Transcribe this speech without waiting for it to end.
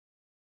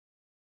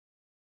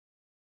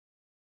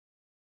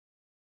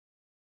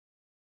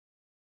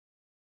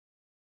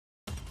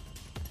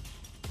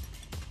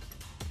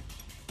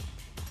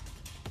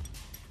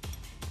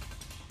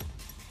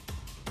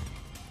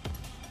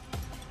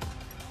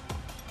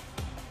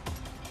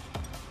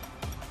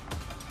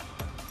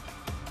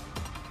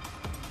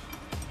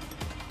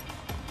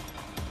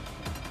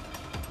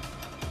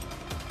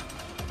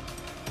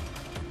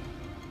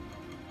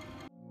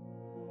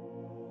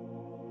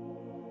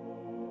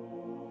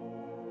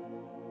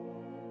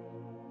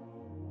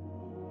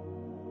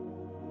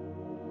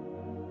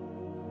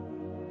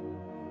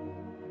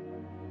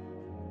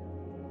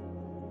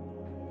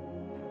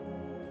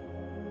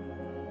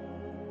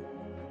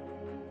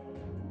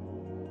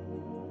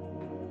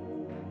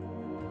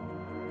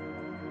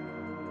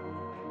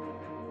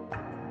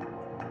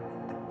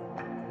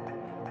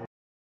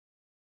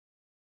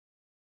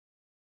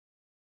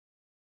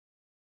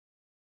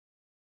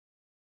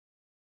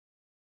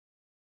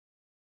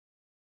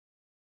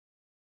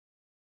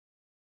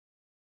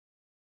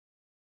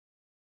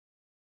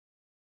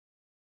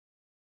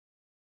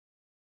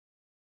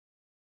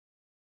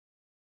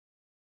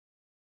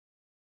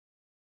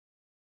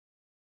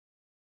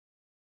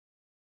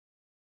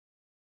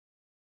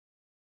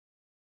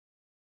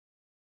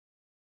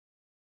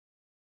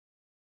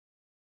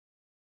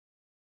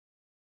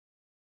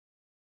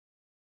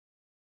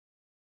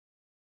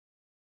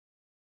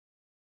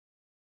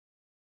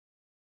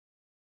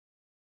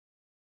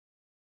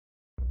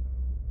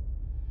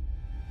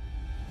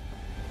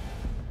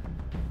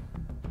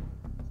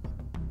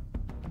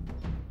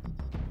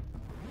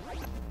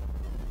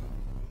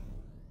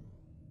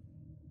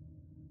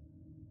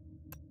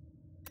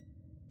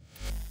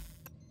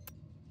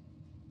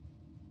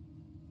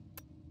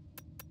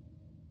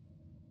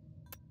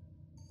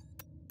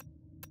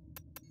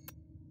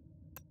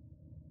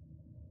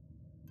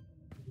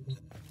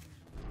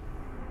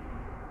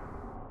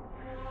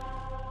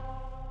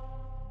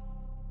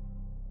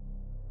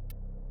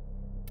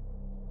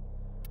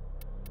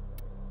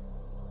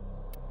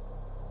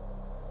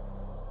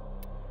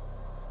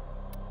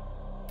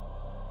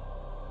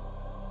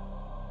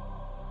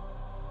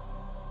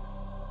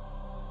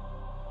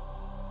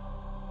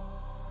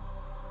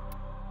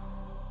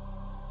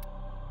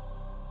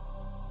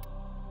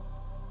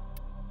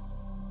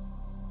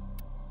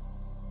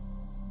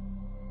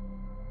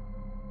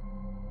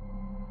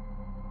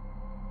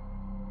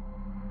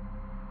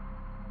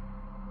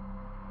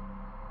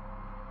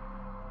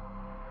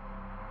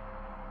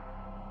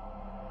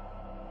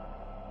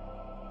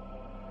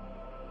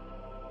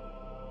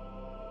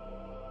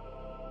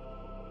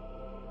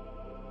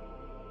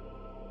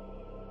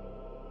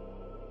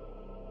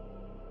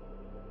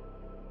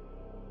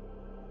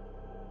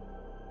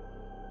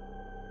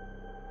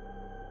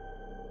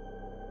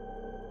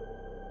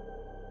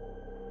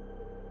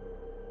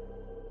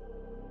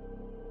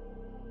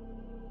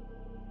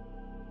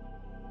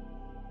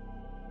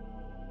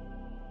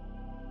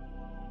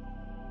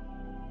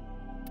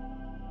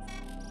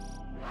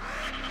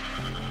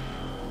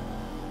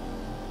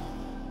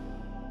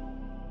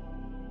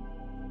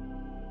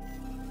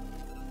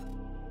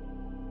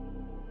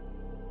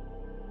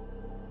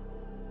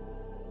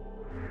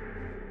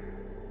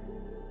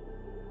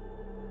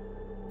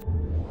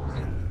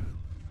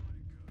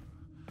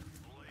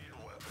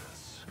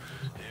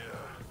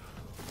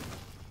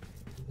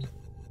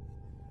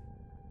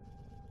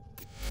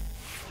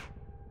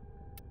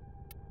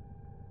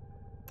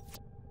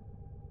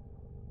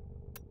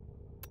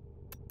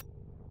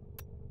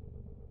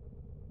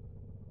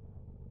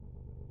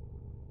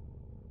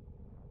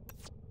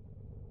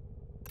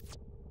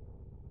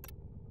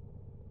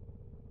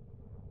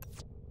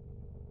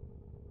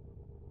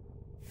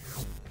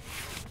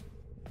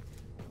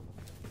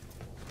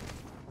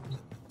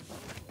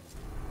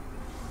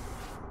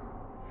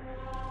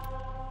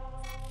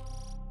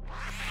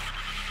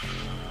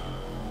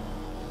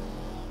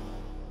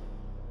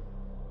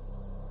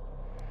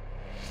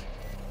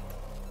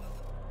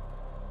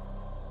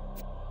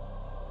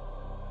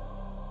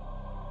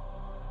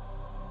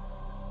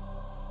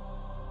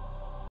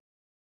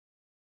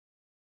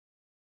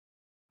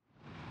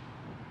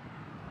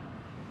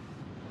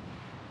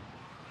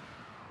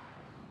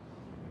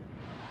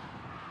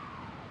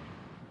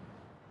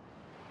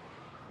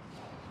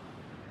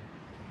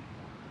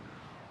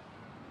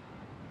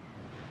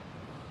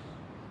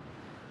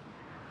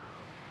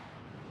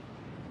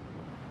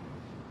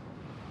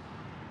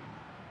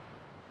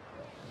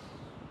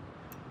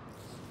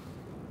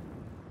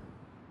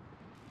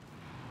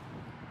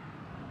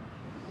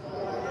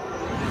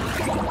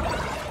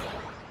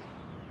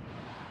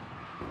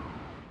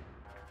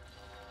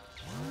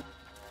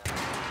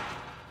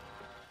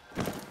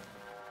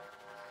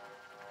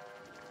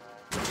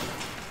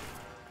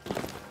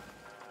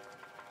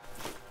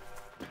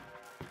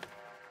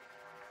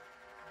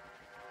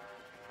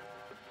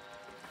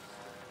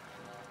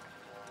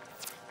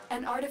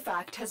An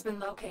artifact has been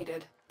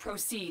located.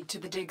 Proceed to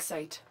the dig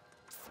site.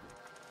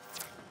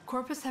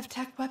 Corpus have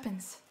tech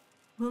weapons.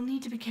 We'll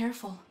need to be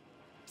careful.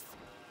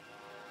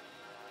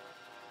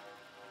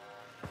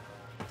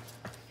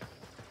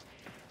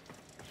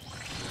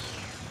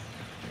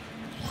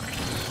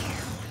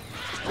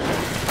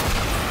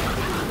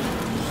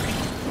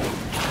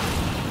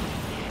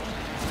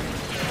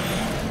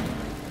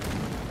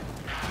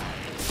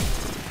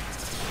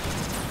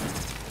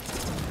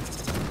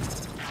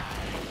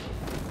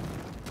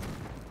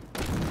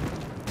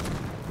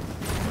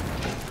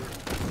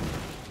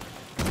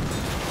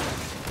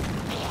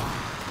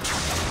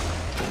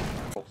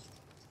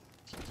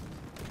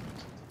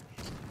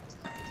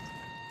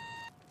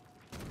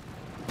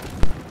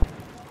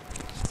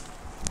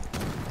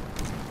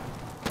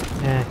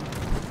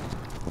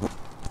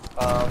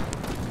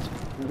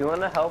 Do you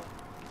want to help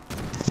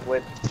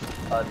with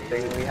a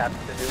thing we have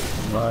to do?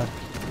 What?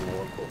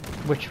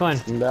 Which one?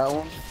 That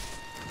one?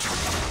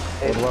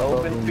 It's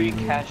open 3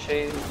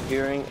 caches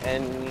during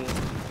any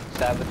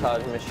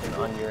sabotage mission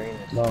on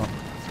Uranus. No.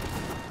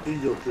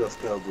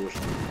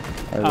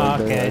 Oh,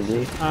 okay, I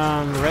see.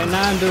 Right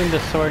now I'm doing the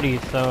sortie,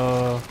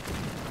 so...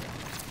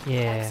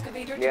 Yeah.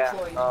 Excavator Yeah,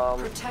 deployed.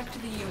 Protect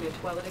the unit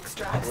while it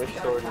extracts which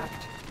the sortie?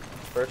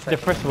 artifact. The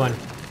first one.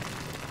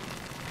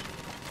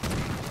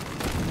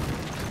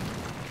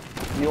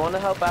 Do you want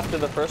to help after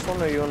the first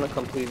one, or you want to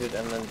complete it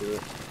and then do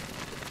it?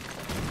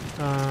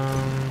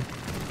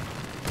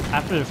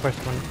 After the first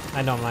one,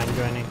 I don't mind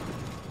joining.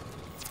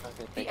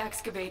 The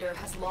excavator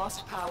has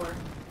lost power.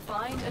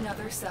 Find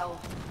another cell.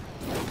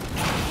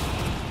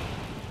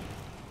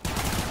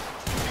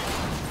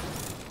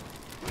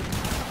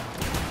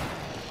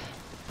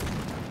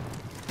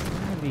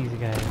 Where are these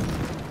guys?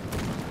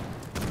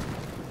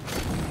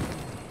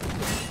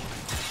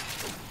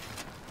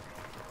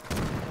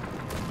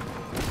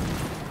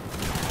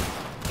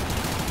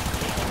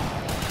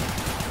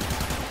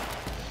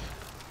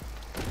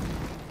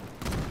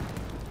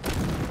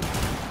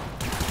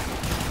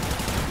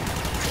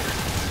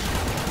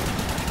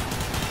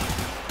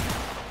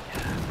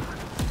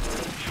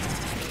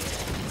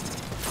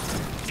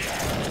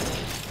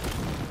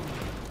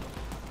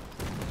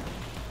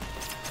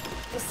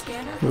 The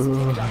scanner has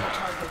picked up a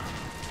target.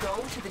 Go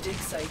to the dig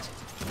site.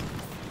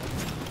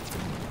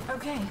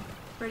 Okay,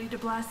 ready to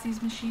blast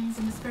these machines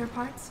into spare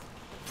parts?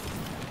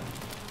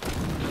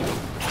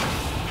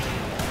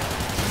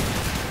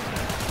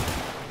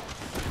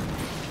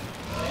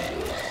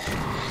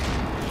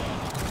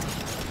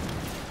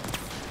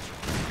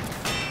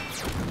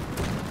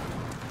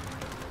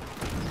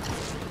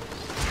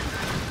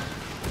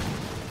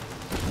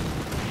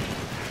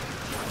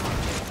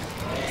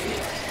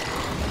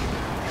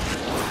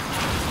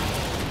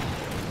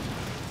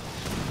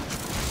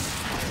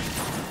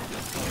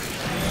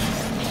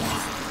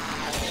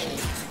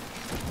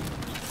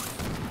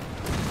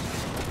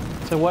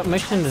 So what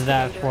mission is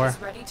that for?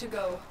 Ready to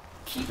go.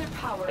 Keep it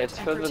powered. It's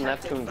for the protected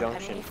Neptune from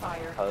Junction, enemy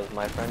fire. because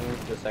my friend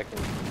used the second.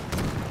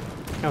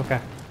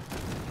 Okay.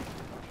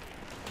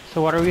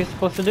 So what are we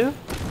supposed to do?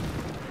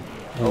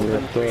 We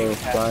have to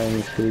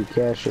find 3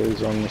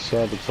 caches on the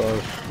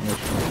sabotage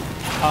mission.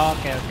 Oh,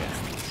 okay, okay.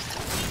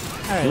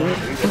 Alright.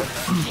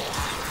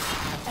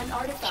 An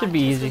artifact Should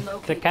be has easy. been The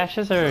located.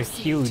 caches are Proceed to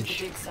the huge.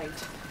 dig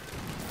site.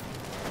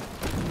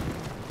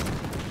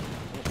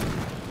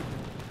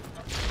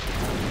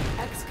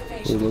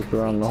 We looked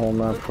around the whole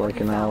map for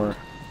like an hour.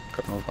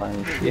 Couldn't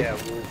find shit. Yeah,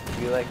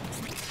 we like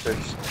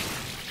searched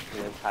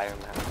the entire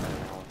map for an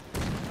hour.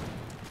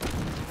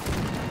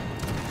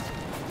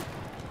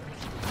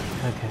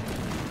 Okay.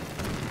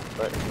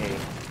 But hey,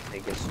 I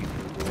guess you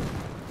can do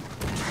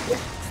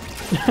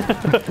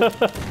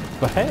it.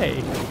 But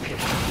hey.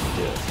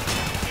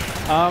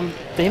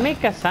 They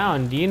make a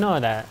sound. Do you know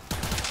that?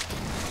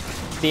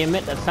 They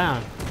emit a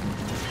sound.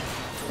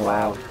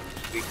 Wow,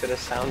 we could have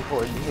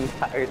soundboarded the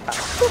entire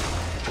time.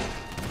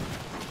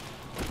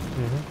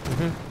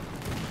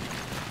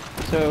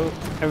 So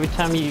every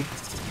time you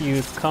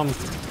come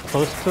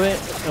close to it,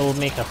 it will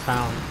make a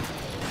sound.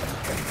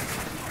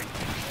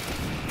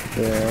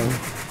 Yeah.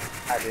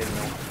 I didn't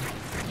know.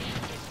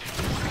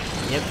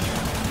 Yep.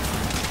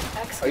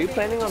 Are you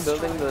planning on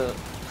building the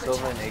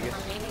Silver and Aegis?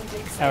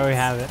 I already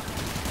have it.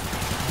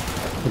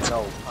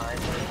 No,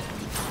 finally.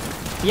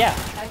 Yeah.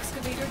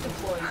 Excavator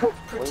deployed.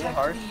 Protect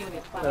hard the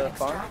unit while to it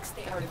extracts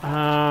the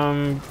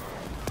artifact.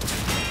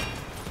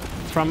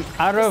 From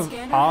out of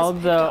all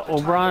the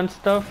Oberon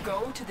stuff,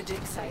 Go to the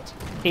dig site.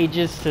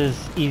 Aegis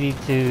is easy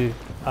to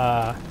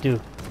do.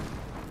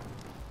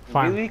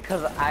 Farm. Really?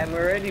 Because I'm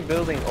already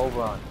building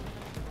Oberon.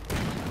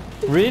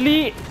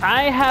 Really?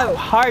 I have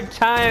hard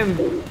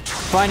time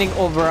finding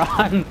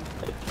Oberon.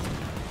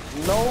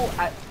 No,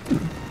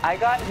 I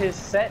got his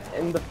set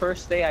in the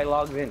first day I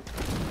logged in.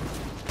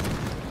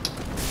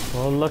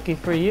 Well, lucky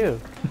for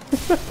you.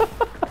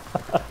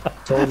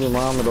 Told you,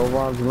 Mom, that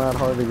Oberon's not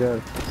hard to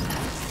get.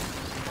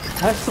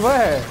 I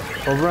swear,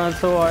 Oberon's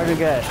so hard to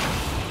get.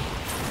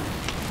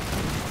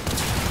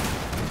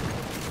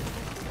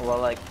 Well,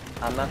 like,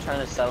 I'm not trying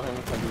to sell him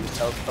because he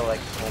sells for like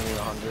only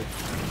 100.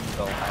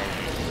 So I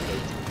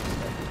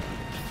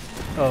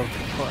Of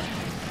course.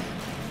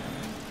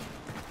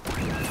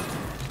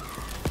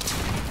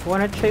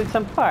 Wanna trade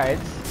some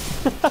parts?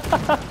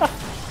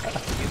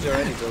 he's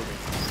already building.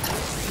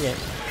 Yeah.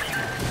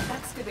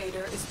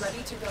 Excavator is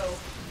ready to go.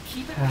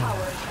 Keep it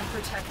powered and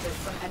protected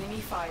from enemy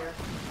fire.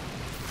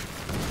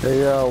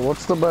 Hey,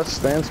 what's the best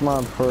stance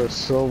mod for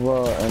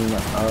Silva and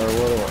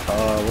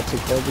what's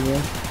it called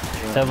again?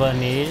 Silva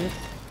needs.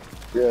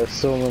 Yeah,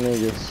 Silva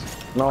Negus.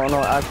 No,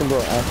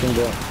 Ackenbrook.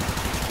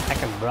 I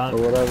can run.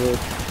 Or whatever.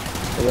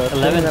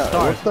 11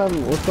 stars.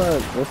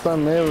 What's that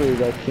melee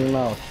that came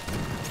out?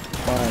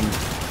 Fine.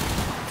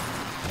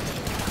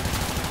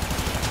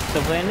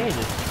 Silva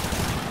needs.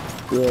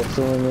 Yeah,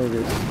 Silva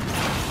Negus.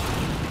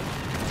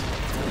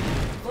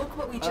 Look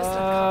what we just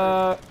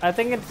uncovered. I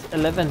think it's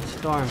 11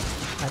 Storm.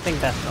 I think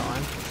that's the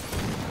one.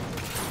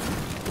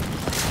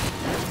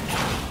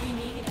 We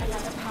need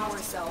another power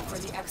cell for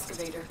the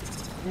excavator.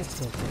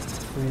 Yes.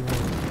 We will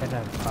get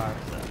a power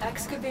cell.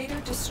 Excavator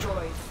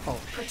destroyed. Oh,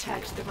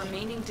 Protect the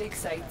remaining dig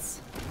sites.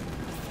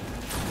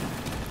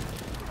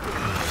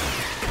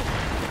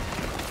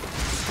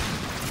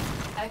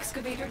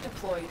 Excavator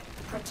deployed.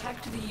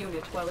 Protect the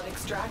unit while it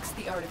extracts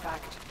the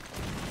artifact.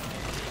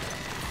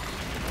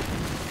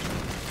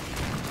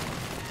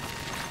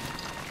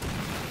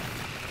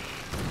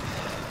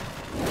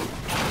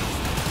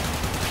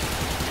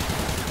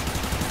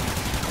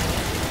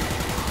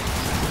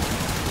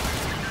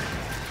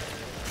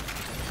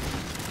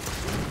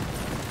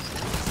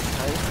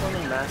 I just want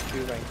to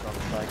mastery rank up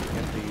so I can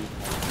get to use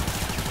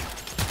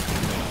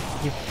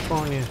your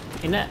phone is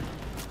in it.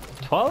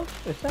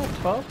 12? Is that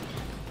 12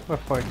 or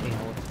 14? 14.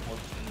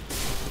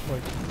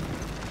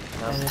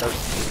 That's 13.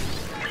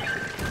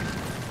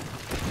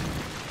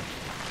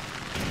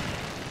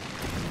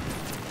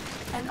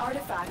 An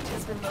artifact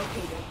has been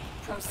located.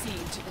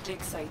 Proceed to the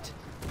dig site.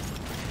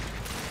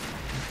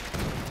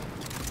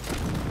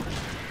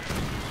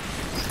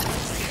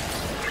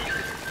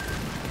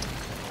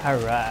 All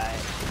right.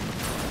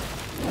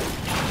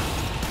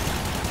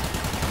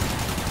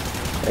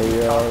 Hey,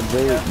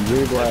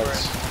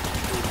 Jblattz.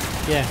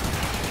 Yeah.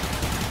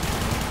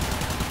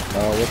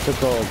 What's it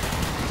called?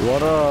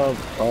 What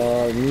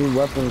new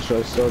weapons should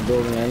I start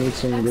building? I need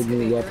some good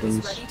new Excavator is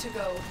weapons. ready to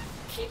go.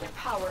 Keep it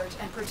powered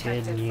and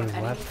protected Good new from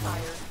enemy weapons.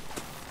 fire.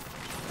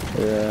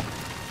 Yeah,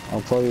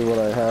 I'll tell you what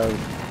I have.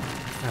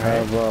 I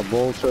have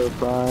Bolter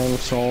Prime,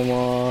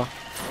 Soma,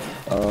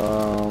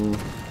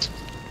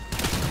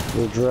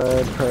 the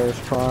Dread, Paris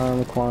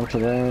Prime,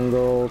 Quantum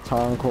Angle,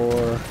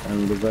 Tonkor,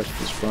 and the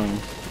Vestus Prime.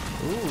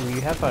 Ooh,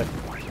 you have a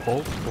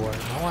bolt tour. I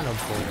want a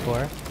bolt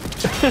tour.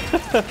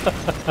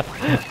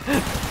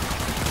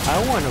 I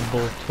want a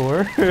bolt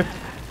tour.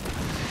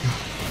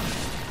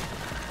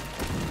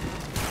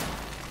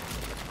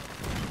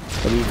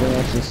 What do you think I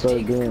should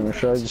start doing, or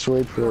should I just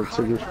wait for Your a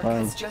Tigger's hard work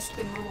Prime? has just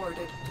been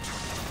rewarded.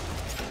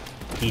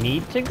 You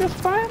need Tigger's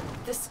Prime?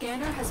 The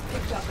scanner has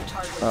picked up a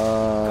target. Go to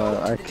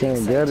I the dig can't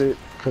site. get it,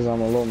 because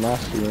I'm a low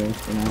mastery range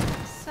for now.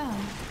 So,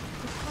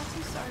 the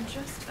parties are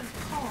just a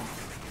call.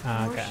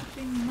 Ah, okay.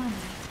 Worshipping money.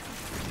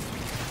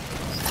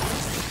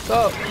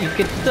 So, you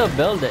can still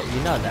build it.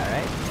 You know that,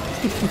 right?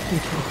 I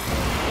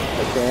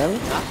can?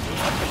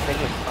 That's the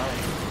biggest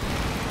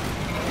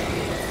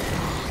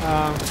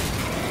time.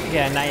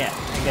 Yeah, not yet. I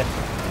guess so.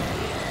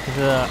 It's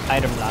the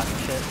item lock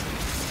shit.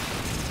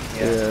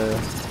 Yeah.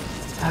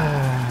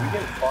 You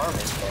can farm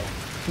it though.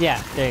 Yeah,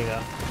 there you go.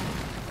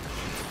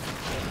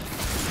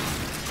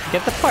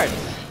 Get the parts.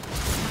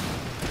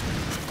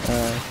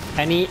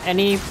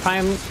 Any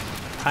prime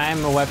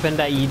weapon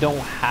that you don't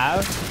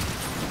have,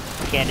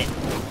 get it.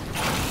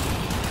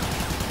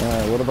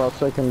 Alright, what about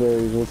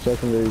secondaries? What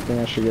secondary do you think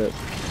I should get?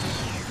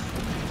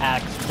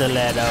 Axe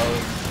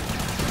stilettos.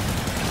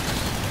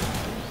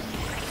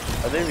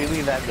 Are they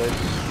really that good?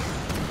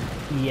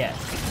 Yes.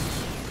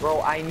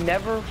 Bro, I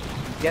never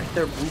get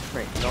their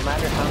blueprint, no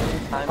matter how many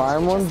times.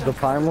 Prime ones? The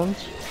prime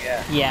ones?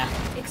 Yeah. Yeah.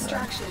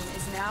 Extraction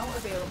is now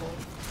available.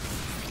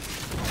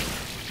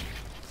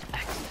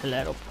 Axe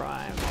stiletto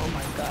prime. Oh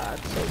my god,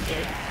 so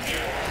good.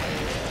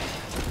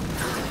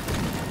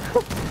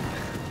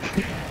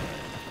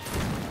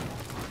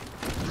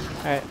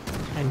 Alright,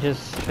 I'm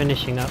just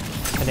finishing up,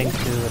 heading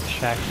to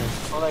extraction.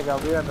 Oh my god,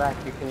 I'll be right back.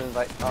 You can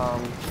invite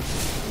him.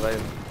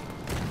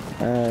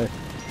 Alright.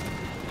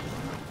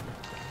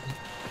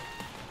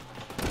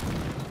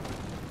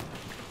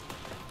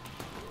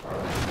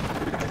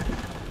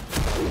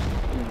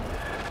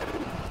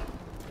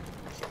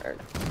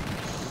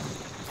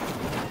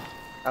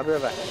 I'll be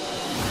right back.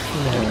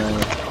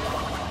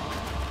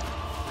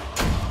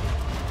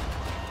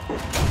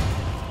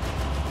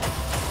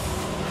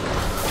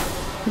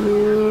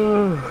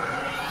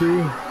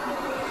 See?